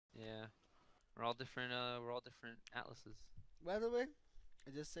We're all different. We're all different atlases. By the way,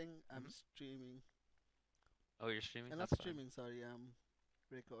 I just saying I'm Mhm. streaming. Oh, you're streaming? Not That's fine. streaming, sorry, I'm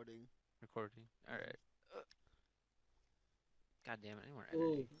recording. Recording. All Mhm. right. God damn it! Any more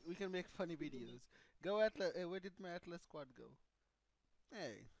Ooh, energy? We can make funny videos. Go Atlas. Where did my Atlas squad go?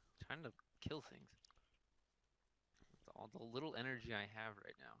 Hey, Trying to kill things. That's all the little energy I have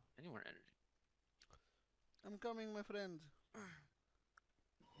right now. Any more energy? I'm coming, my friend.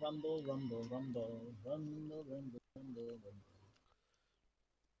 rumble, rumble, rumble, rumble, rumble, rumble, rumble.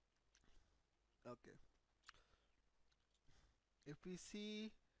 Okay. If we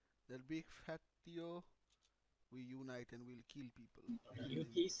see that big fat Theo, we unite and we'll kill people.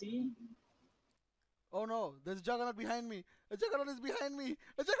 UPC? Oh no, there's a Juggernaut behind me. A Juggernaut is behind me.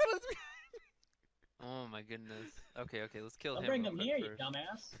 A Juggernaut is behind. Oh my goodness. Okay, okay. Let's kill I'll him bring real him quick here, you first.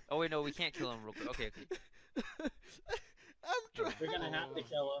 dumbass. Oh wait, no, we can't kill him real quick. Okay, okay. I'm trying. We're gonna have to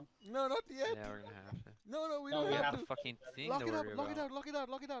kill him. No, not yet. Yeah, we're gonna have to. No, no, we No, don't we We have have have a to. fucking thing Lock to it up, worry lock it about. out, lock it out,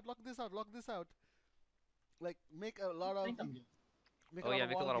 lock it out, lock this out, lock this out. Like make a lot I of think I'm. make a Oh lot yeah, of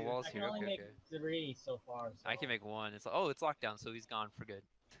make a wall lot of here. walls I can here. only Okay, make okay. 3 so far. So. I can make one. It's locked down, so he's gone for good.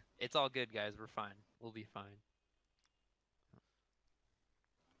 It's all good, guys. We're fine. We'll be fine.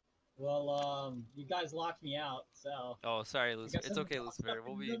 Well, you guys locked me out, so. Oh, sorry, I Lucifer. guess It's I'm okay, Lucifer.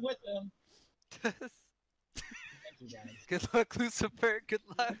 We'll be. with them. Thank you guys. Good luck, Lucifer. Good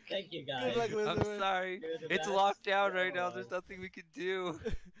luck. Thank you Good guys. luck, I'm Elizabeth. sorry. You're the It's best. locked down right Yeah, now. There's nothing we can do.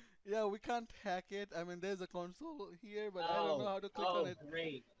 Yeah, we can't hack it. I mean, there's a console here, but I don't know how to click on it.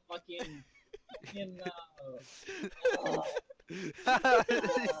 Great. Fucking. Oh.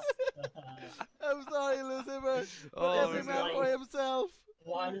 I'm sorry, Lucifer. Oh, But every this man life? for himself.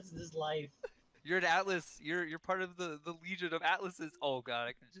 What is this life? You're an Atlas. You're part of the legion of Atlases. Oh god,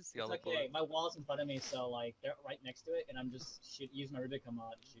 I can just see all It's the okay. bullets. My wall's in front of me, so like they're right next to it, and I'm just using my Rubicon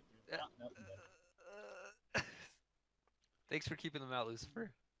mod to shoot through. Oh, no, I'm dead. Thanks for keeping them out,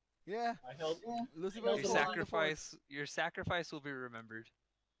 Lucifer. Yeah, I held. Lucifer. Your Your the one. sacrifice will be remembered.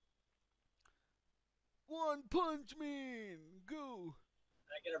 One punch man, go.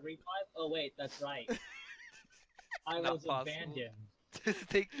 Did I get a revive? Oh wait, that's right. I Not was possible. abandoned.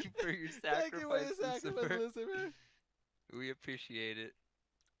 Thank you for your Thank you for sacrifice, your sacrifice, Lucifer. Lucifer. We appreciate it.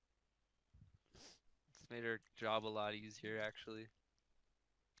 It's made our job a lot easier, actually.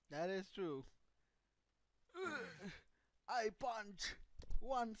 That is true. I punch.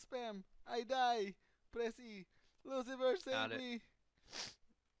 One spam. I die. Press E. Lucifer, Got save it. me.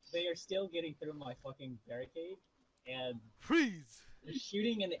 They are still getting through my fucking barricade, and Freeze. they're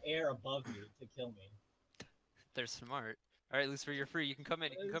shooting in the air above me to kill me. They're smart. All right, Lucifer, you're free. You can come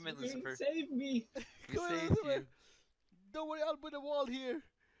in. You can come in, Lucifer. Save me! We Come on, saved Lucifer. you. Don't worry, I'll put a wall here.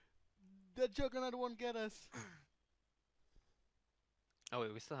 That Juggernaut won't get us. Oh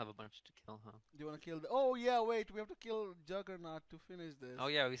wait, we still have a bunch to kill, huh? Do you want to kill the... Oh, yeah, wait. We have to kill Juggernaut to finish this. Oh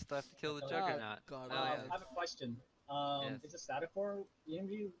yeah, we still have to kill the Ah, Juggernaut. God, Oh, right. yeah. I have a question. Yes. Is a static core? Any of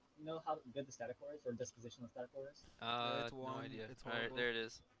you know how good the static core is, or disposition of static core is? It's No one. idea. It's All right, horrible. there it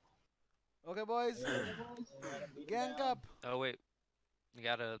is. Okay, boys. Gank up. Oh wait, we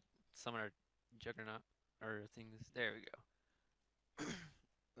gotta summon our Juggernaut or things. There we go.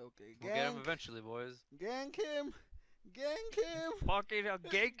 Okay, We'll get him gank. eventually, boys. Gank him. Gank him. Fucking hell,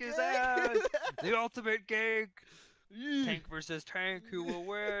 gank his Gank ass! his The ultimate gank! Yeah. Tank versus tank, who will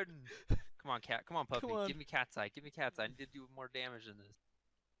win? Come on, cat. Come on, puppy. Come on. Give me cat's eye. Give me cat's eye. I need to do more damage than this.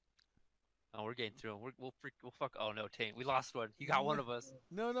 Oh, we're getting through him. We'll fuck. Oh no, Taint. We lost one. He got one of us.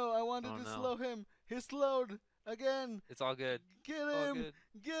 No, no, I wanted Oh, to no. slow him. He slowed again. It's all good. Get All him. good.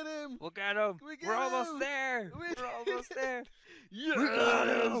 Get him. We'll get him. We We're get almost him. there. We- We're almost there. Yes. We got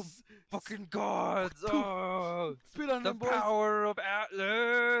him. Fucking gods. Oh, Speed on the him, boys. power of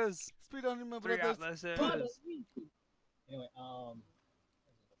Atlas. Speed on him, my 3 brothers. Atlases. Anyway,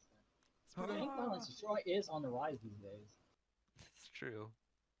 Speed on gang him. violence sure is on the rise these days. It's true.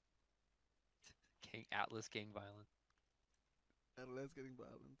 Atlas gang violence. Atlas getting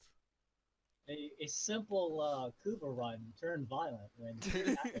violent. A simple Kuba run turned violent when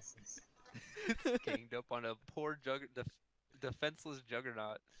Atlases. It's ganged up on a poor defenseless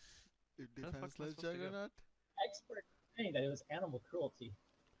Juggernaut. Where the fuck am I Defenseless supposed to go? Juggernaut. Expert saying that it was animal cruelty.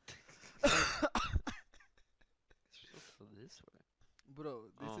 It's supposed to go this way. Bro,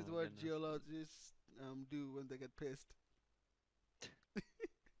 this Oh is my what goodness. geologists do when they get pissed.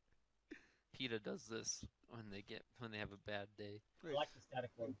 PETA does this when they have a bad day. I like the static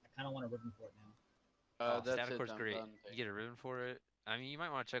one. I kind of want a ribbon for it now. Oh, That's static it, core's I'm great. done. You get a ribbon for it. I mean, you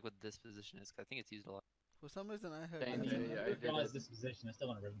might want to check what this position is, 'cause I think it's used a lot. For some reason, I heard. Thank that- you. Yeah, I did realize it. this position. I still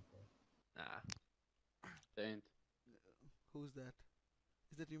want a ribbon for it. Nah. Taint. Who's that?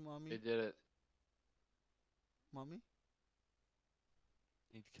 Is that your mommy? They did it. Mommy?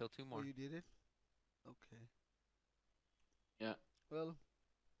 Need to kill 2 Oh, more. you did it? Okay. Yeah. Well,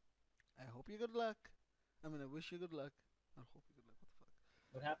 I hope you good luck. I mean, I wish you good luck. I hope you good luck. What the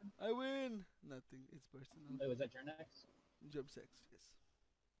fuck? What happened? I win! Nothing. It's personal. Wait, was that your next? Jump sex, yes.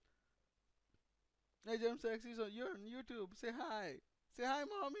 Hey, Jump sex, you're on YouTube. Say hi. Say hi,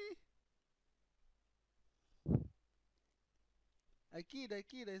 mommy. I kid, I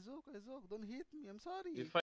joke. Don't hit me. I'm sorry. If